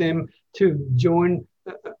call with them, to join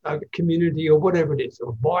a community or whatever it is,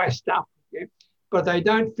 or buy stuff. Yeah? But they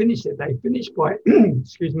don't finish it. They finish by,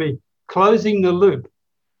 excuse me, closing the loop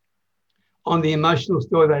on the emotional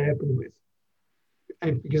story they opened with.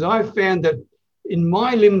 And because I've found that in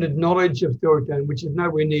my limited knowledge of storytelling, which is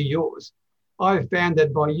nowhere near yours, I've found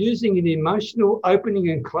that by using an emotional opening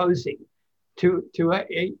and closing to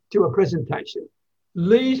a presentation,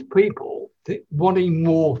 leaves people wanting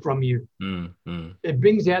more from you. It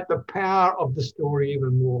brings out the power of the story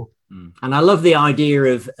even more. And I love the idea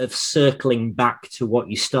of circling back to what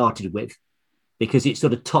you started with, because it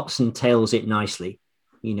sort of tops and tails it nicely.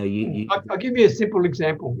 You know, I'll give you a simple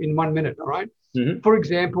example in 1 minute, all right? Mm-hmm. For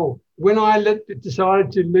example, when I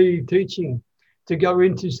decided to leave teaching to go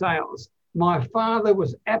into sales, my father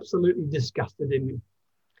was absolutely disgusted in me.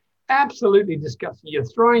 Absolutely disgusted. You're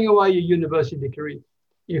throwing away your university career.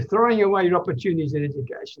 You're throwing away your opportunities in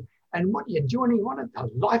education. And what, you're joining one of the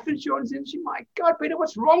life insurance industry? My God, Peter,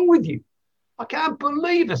 what's wrong with you? I can't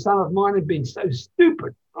believe a son of mine had been so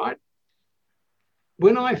stupid, right?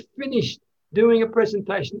 When I finished doing a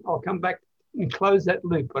presentation, I'll come back and close that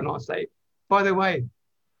loop, and I'll say, by the way,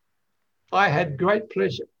 I had great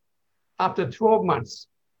pleasure after 12 months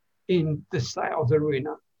in the sales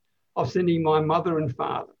arena of sending my mother and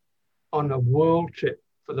father on a world trip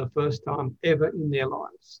for the first time ever in their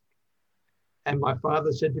lives. And my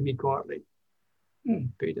father said to me quietly,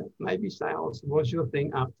 Peter, maybe sales was your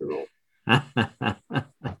thing after all.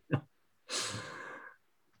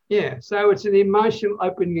 Yeah, so it's an emotional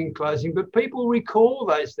opening and closing, but people recall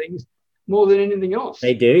those things more than anything else.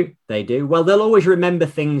 They do. Well, they'll always remember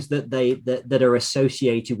things that are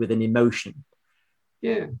associated with an emotion.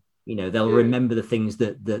 Yeah. You know, they'll remember the things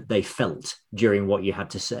that they felt during what you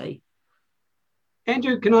had to say.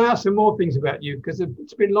 Andrew, can I ask some more things about you? Because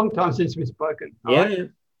it's been a long time since we've spoken. Yeah. Right?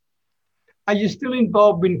 Are you still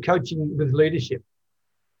involved in coaching with leadership?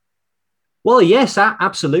 Well, yes,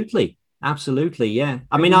 absolutely. Absolutely, yeah.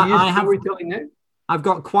 I mean, I've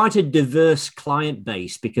got quite a diverse client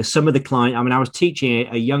base, because some of the I was teaching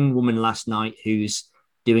a young woman last night who's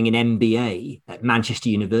doing an MBA at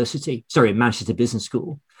Manchester Business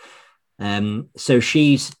School. So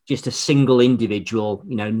she's just a single individual,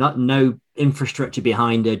 you know, no infrastructure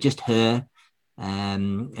behind her, just her.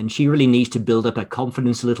 And she really needs to build up her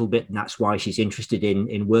confidence a little bit. And that's why she's interested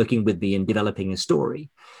in working with me and developing a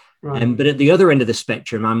story. Right. But at the other end of the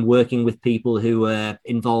spectrum, I'm working with people who are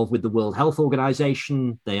involved with the World Health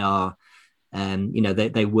Organization. They are,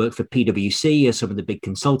 they work for PwC or some of the big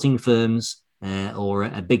consulting firms, or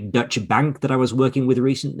a big Dutch bank that I was working with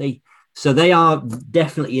recently. So they are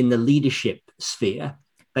definitely in the leadership sphere.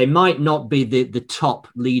 They might not be the top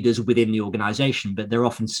leaders within the organization, but they're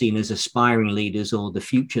often seen as aspiring leaders or the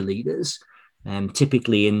future leaders,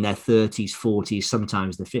 typically in their 30s, 40s,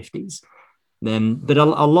 sometimes the 50s. But a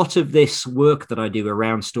lot of this work that I do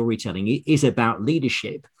around storytelling is about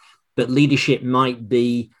leadership, but leadership might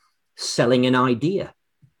be selling an idea.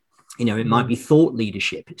 You know, it might be thought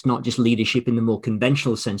leadership. It's not just leadership in the more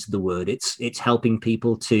conventional sense of the word. It's helping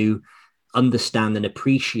people to understand and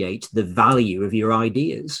appreciate the value of your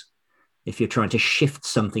ideas if you're trying to shift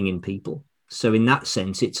something in people. So in that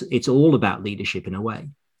sense, it's all about leadership in a way.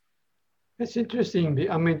 That's interesting.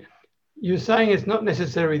 I mean, you're saying it's not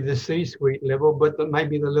necessarily the C-suite level, but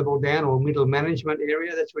maybe the level down or middle management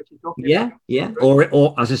area. That's what you're talking about. Yeah.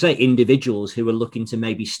 Or as I say, individuals who are looking to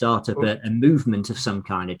maybe start up a movement of some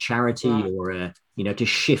kind, of charity, or to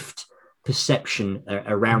shift perception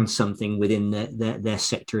around something within their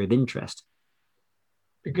sector of interest.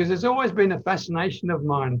 Because there's always been a fascination of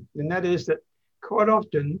mine, and that is that quite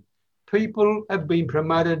often people have been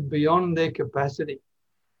promoted beyond their capacity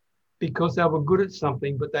because they were good at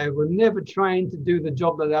something, but they were never trained to do the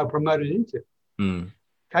job that they were promoted into.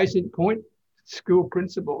 Case in point, school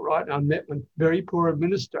principal, right? I met a very poor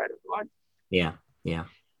administrator, right? Yeah.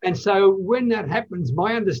 And so when that happens,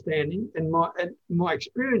 my understanding and my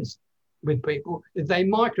experience with people is they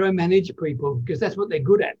micromanage people because that's what they're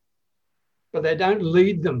good at. But they don't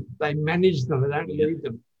lead them. They manage them. They don't lead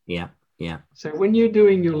them. Yeah. So when you're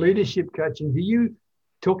doing your leadership coaching, do you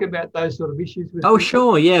talk about those sort of issues with Oh, people?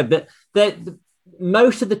 sure. Yeah. But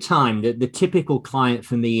most of the time, the typical client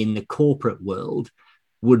for me in the corporate world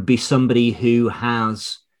would be somebody who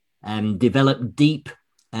has developed deep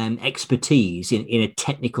expertise in a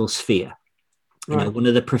technical sphere, Right. one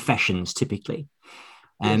of the professions typically.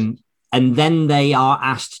 Yes. And then they are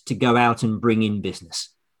asked to go out and bring in business.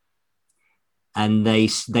 And they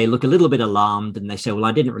look a little bit alarmed and they say, well,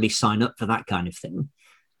 I didn't really sign up for that kind of thing.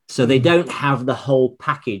 So they don't have the whole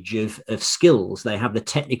package of skills. They have the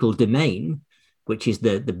technical domain, which is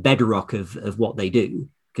the bedrock of what they do,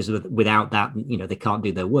 because without that, they can't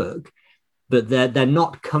do their work. But they're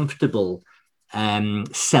not comfortable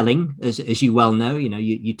selling, as you well know.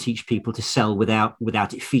 You teach people to sell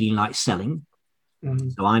without it feeling like selling. Mm-hmm.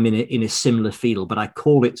 So I'm in a similar field, but I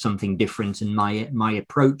call it something different, and my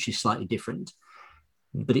approach is slightly different.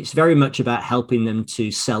 But it's very much about helping them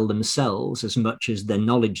to sell themselves as much as the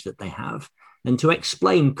knowledge that they have, and to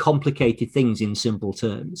explain complicated things in simple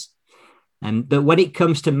terms. But when it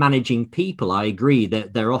comes to managing people, I agree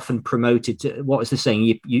that they're often promoted to, what is the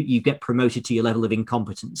saying? You get promoted to your level of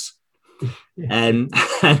incompetence. Yeah.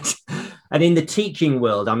 And in the teaching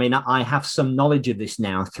world, I mean, I have some knowledge of this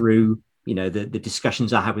now through, the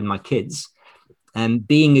discussions I have with my kids. And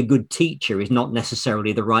being a good teacher is not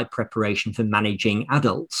necessarily the right preparation for managing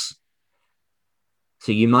adults.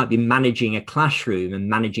 So you might be managing a classroom and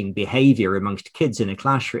managing behavior amongst kids in a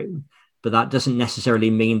classroom, but that doesn't necessarily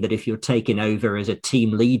mean that if you're taken over as a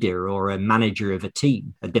team leader or a manager of a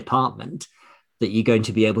team, a department, that you're going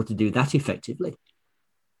to be able to do that effectively.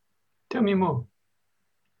 Tell me more.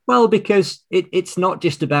 Well, because it's not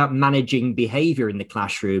just about managing behavior in the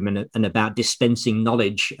classroom and about dispensing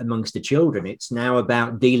knowledge amongst the children. It's now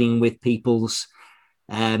about dealing with people's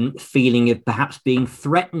feeling of perhaps being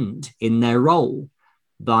threatened in their role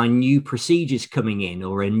by new procedures coming in,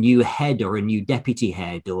 or a new head or a new deputy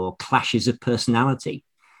head, or clashes of personality.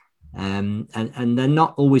 And they're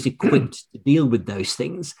not always equipped to deal with those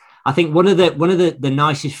things. I think one of the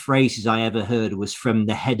nicest phrases I ever heard was from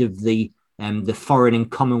the head of the Foreign and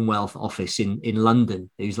Commonwealth Office in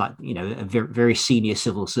London, who's like, a very, very senior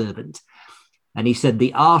civil servant. And he said,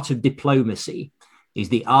 the art of diplomacy is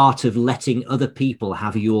the art of letting other people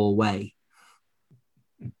have your way.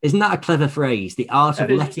 Isn't that a clever phrase? The art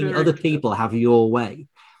of letting other people have your way.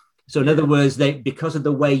 So in other words, because of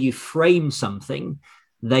the way you frame something,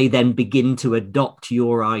 they then begin to adopt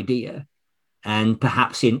your idea and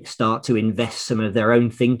perhaps start to invest some of their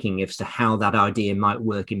own thinking as to how that idea might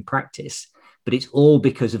work in practice. But it's all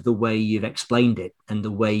because of the way you've explained it and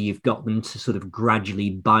the way you've got them to sort of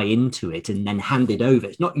gradually buy into it and then hand it over.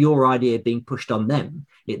 It's not your idea being pushed on them.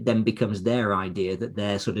 It then becomes their idea that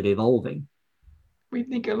they're sort of evolving. We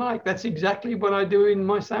think alike. That's exactly what I do in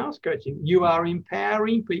my sales coaching. You are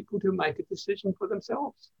empowering people to make a decision for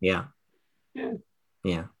themselves. Yeah.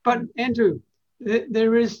 But Andrew,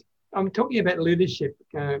 I'm talking about leadership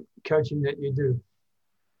coaching that you do.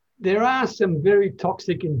 There are some very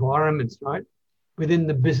toxic environments, right, within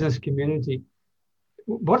the business community.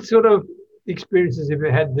 What sort of experiences have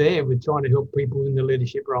you had there with trying to help people in the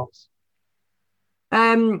leadership roles?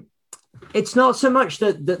 It's not so much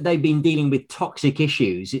that they've been dealing with toxic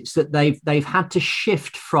issues. It's that they've had to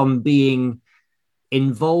shift from being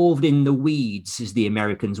involved in the weeds, as the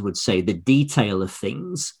Americans would say, the detail of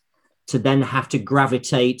things, to then have to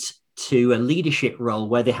gravitate to a leadership role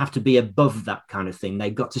where they have to be above that kind of thing.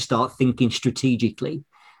 They've got to start thinking strategically.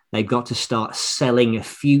 They've got to start selling a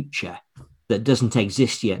future that doesn't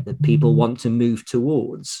exist yet, that people want to move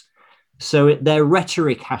towards. So their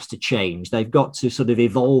rhetoric has to change. They've got to sort of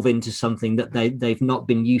evolve into something that they've not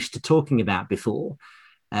been used to talking about before.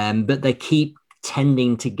 But they keep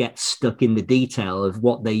tending to get stuck in the detail of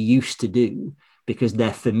what they used to do because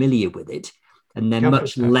they're familiar with it. And they're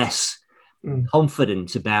much less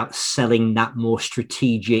confident about selling that more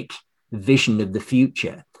strategic vision of the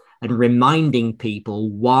future and reminding people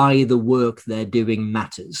why the work they're doing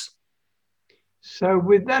matters. So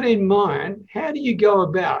with that in mind, how do you go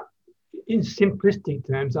about, in simplistic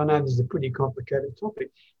terms, I know this is a pretty complicated topic,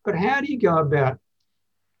 but how do you go about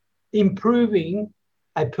improving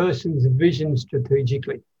a person's vision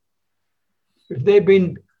strategically? If they've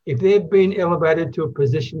been elevated to a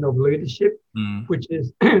position of leadership, which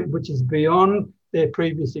is beyond their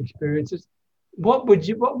previous experiences, what would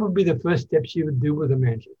be the first steps you would do with them,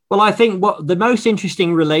 Andrew? Well, I think what the most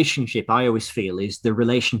interesting relationship I always feel is the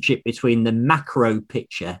relationship between the macro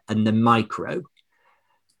picture and the micro.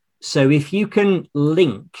 So if you can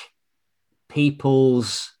link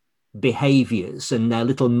people's behaviors and their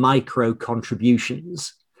little micro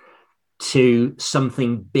contributions to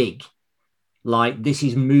something big, like this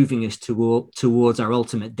is moving us towards our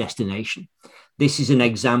ultimate destination. This is an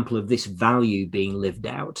example of this value being lived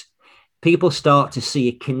out. People start to see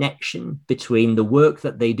a connection between the work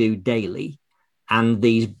that they do daily and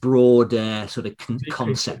these broader sort of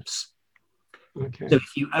concepts. Okay. So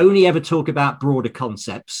if you only ever talk about broader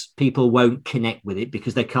concepts, people won't connect with it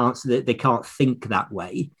because they can't think that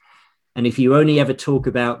way. And if you only ever talk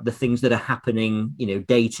about the things that are happening,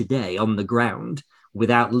 day to day on the ground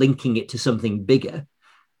without linking it to something bigger,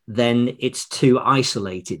 then it's too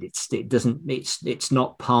isolated. It's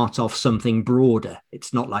not part of something broader.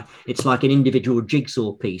 It's like an individual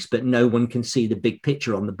jigsaw piece, but no one can see the big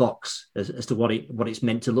picture on the box as to what it's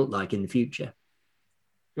meant to look like in the future.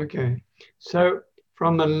 Okay. So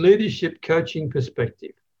from a leadership coaching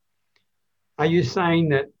perspective, are you saying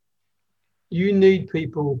that you need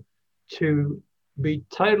people to be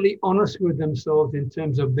totally honest with themselves in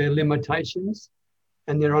terms of their limitations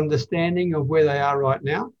and their understanding of where they are right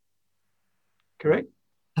now? Correct?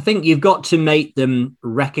 I think you've got to make them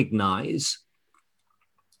recognize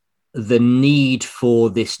the need for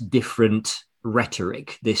this different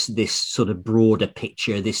rhetoric, this sort of broader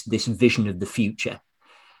picture, this vision of the future.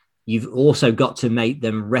 You've also got to make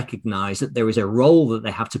them recognize that there is a role that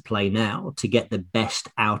they have to play now to get the best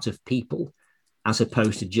out of people, as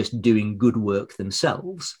opposed to just doing good work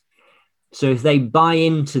themselves. So if they buy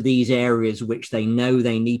into these areas which they know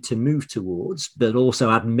they need to move towards, but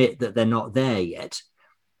also admit that they're not there yet,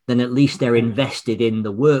 then at least they're invested in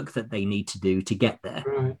the work that they need to do to get there.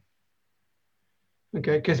 Right.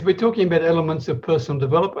 Okay, because we're talking about elements of personal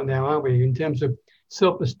development now, aren't we, in terms of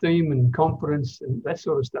self-esteem and confidence and that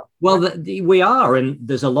sort of stuff. Well, we are, and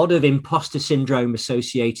there's a lot of imposter syndrome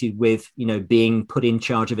associated with, being put in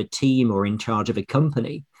charge of a team or in charge of a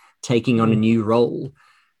company, taking on a new role,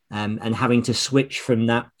 and having to switch from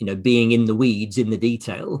that, being in the weeds, in the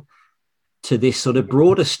detail, to this sort of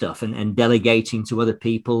broader stuff and delegating to other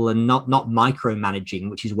people and not micromanaging,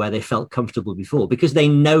 which is where they felt comfortable before, because they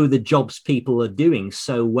know the jobs people are doing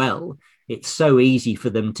so well. It's so easy for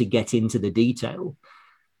them to get into the detail,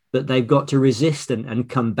 but they've got to resist and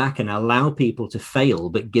come back and allow people to fail,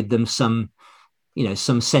 but give them some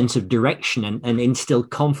sense of direction and instill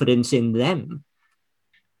confidence in them.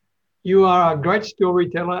 You are a great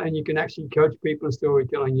storyteller and you can actually coach people in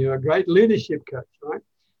storytelling. You're a great leadership coach, right?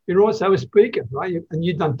 You're also a speaker, right? And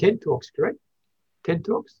you've done TED Talks, correct? TED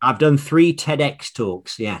Talks? I've done 3 TEDx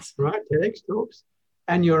talks, yes. Right, TEDx Talks.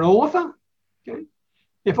 And you're an author, okay?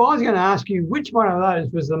 If I was going to ask you which one of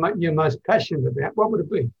those was you're most passionate about, what would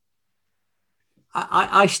it be?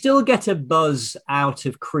 I still get a buzz out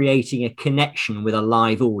of creating a connection with a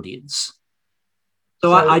live audience.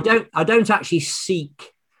 So I don't actually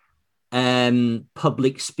seek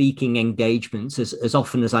public speaking engagements as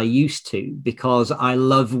often as I used to, because I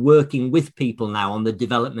love working with people now on the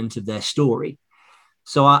development of their story.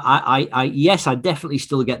 So yes, I definitely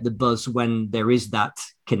still get the buzz when there is that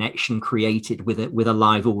connection created with a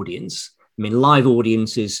live audience. I mean, live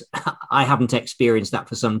audiences, I haven't experienced that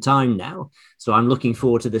for some time now. So I'm looking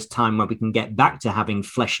forward to this time when we can get back to having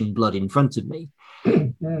flesh and blood in front of me.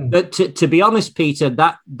 But to be honest, Peter,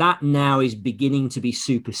 that now is beginning to be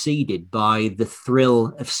superseded by the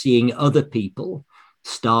thrill of seeing other people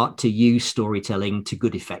start to use storytelling to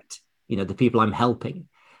good effect. The people I'm helping.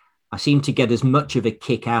 I seem to get as much of a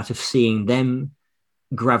kick out of seeing them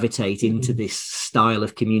gravitate into this style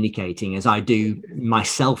of communicating as I do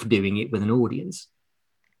myself doing it with an audience.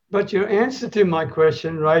 But your answer to my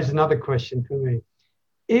question raised another question for me.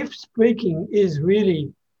 If speaking is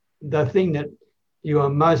really the thing that you are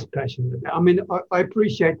most passionate about, I mean, I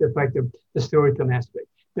appreciate the fact of the storytelling aspect,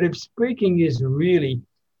 but if speaking is really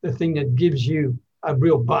the thing that gives you a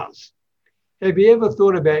real buzz, have you ever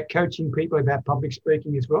thought about coaching people about public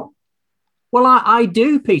speaking as well? Well, I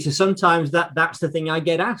do, Peter. Sometimes that's the thing I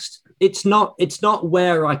get asked. It's not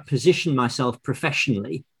where I position myself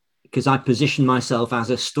professionally, because I position myself as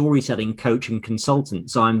a storytelling coach and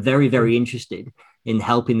consultant. So I'm very, very interested in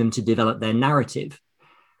helping them to develop their narrative.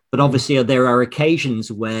 But obviously there are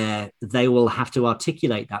occasions where they will have to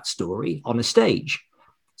articulate that story on a stage.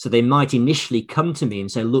 So they might initially come to me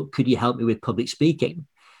and say, look, could you help me with public speaking?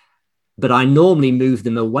 But I normally move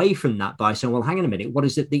them away from that by saying, well, hang on a minute, what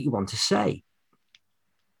is it that you want to say?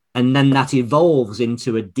 And then that evolves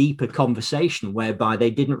into a deeper conversation whereby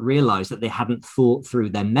they didn't realize that they hadn't thought through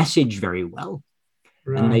their message very well.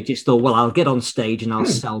 Right. And they just thought, well, I'll get on stage and I'll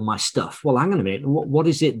sell my stuff. Well, hang on a minute, what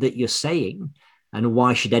is it that you're saying? And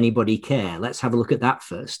why should anybody care? Let's have a look at that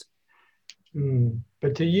first.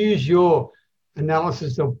 But to use your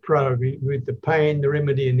analysis of pro with the pain, the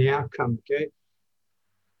remedy, and the outcome. Okay,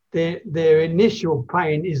 their initial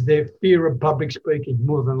pain is their fear of public speaking,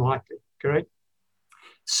 more than likely. Correct.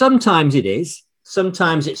 Sometimes it is.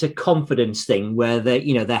 Sometimes it's a confidence thing where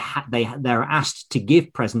they're asked to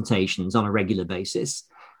give presentations on a regular basis,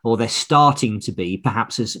 or they're starting to be,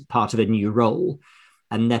 perhaps as part of a new role,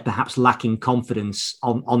 and they're perhaps lacking confidence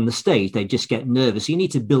on the stage. They just get nervous. You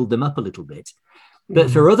need to build them up a little bit. But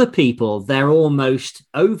for other people, they're almost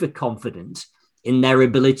overconfident in their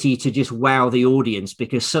ability to just wow the audience,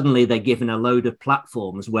 because suddenly they're given a load of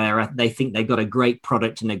platforms where they think they've got a great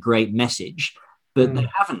product and a great message, but they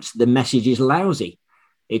haven't. The message is lousy.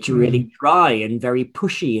 It's really dry and very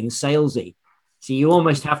pushy and salesy. So you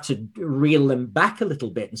almost have to reel them back a little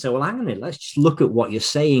bit and say, well, hang on a minute, let's just look at what you're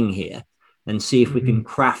saying here and see if we can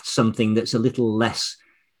craft something that's a little less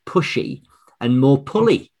pushy and more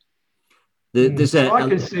pulley. I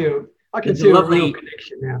can see a lovely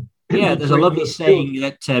connection now. Yeah, there's a lovely saying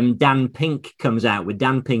that Dan Pink comes out with.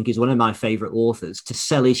 Dan Pink is one of my favorite authors. To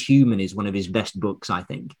Sell is Human is one of his best books, I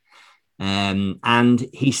think. And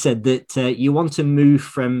he said that you want to move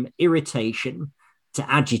from irritation to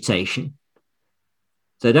agitation.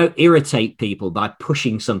 So don't irritate people by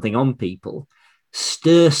pushing something on people.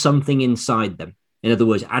 Stir something inside them. In other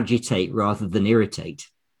words, agitate rather than irritate.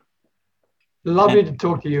 Lovely to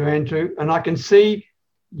talk to you, Andrew. And I can see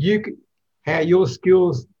how your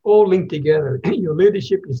skills all link together. Your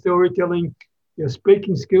leadership, your storytelling, your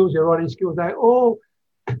speaking skills, your writing skills, they're all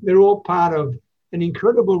part of an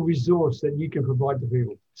incredible resource that you can provide to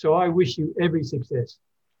people. So I wish you every success.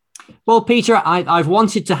 Well, Peter, I've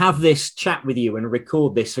wanted to have this chat with you and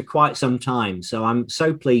record this for quite some time. So I'm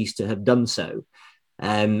so pleased to have done so.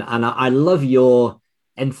 And I love your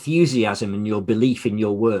enthusiasm and your belief in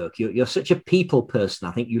your work. You're such a people person.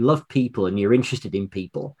 I think you love people and you're interested in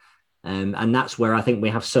people. And that's where I think we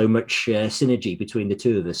have so much synergy between the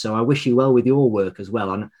two of us. So I wish you well with your work as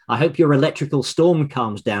well. And I hope your electrical storm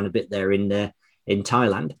calms down a bit there in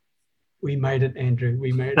Thailand. We made it, Andrew.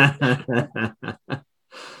 We made it.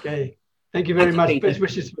 Okay. Thank you very much. Peter. Best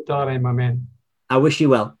wishes for Thailand, my man. I wish you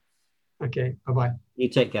well. Okay. Bye-bye. You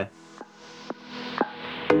take care.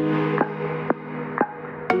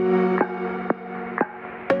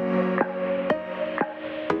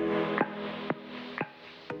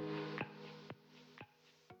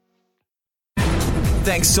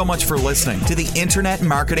 Thanks so much for listening to the Internet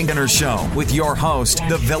Marketing Dinner Show with your host,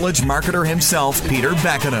 the village marketer himself, Peter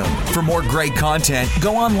Beckenham. For more great content,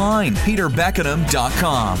 go online,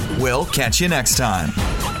 peterbeckenham.com. We'll catch you next time.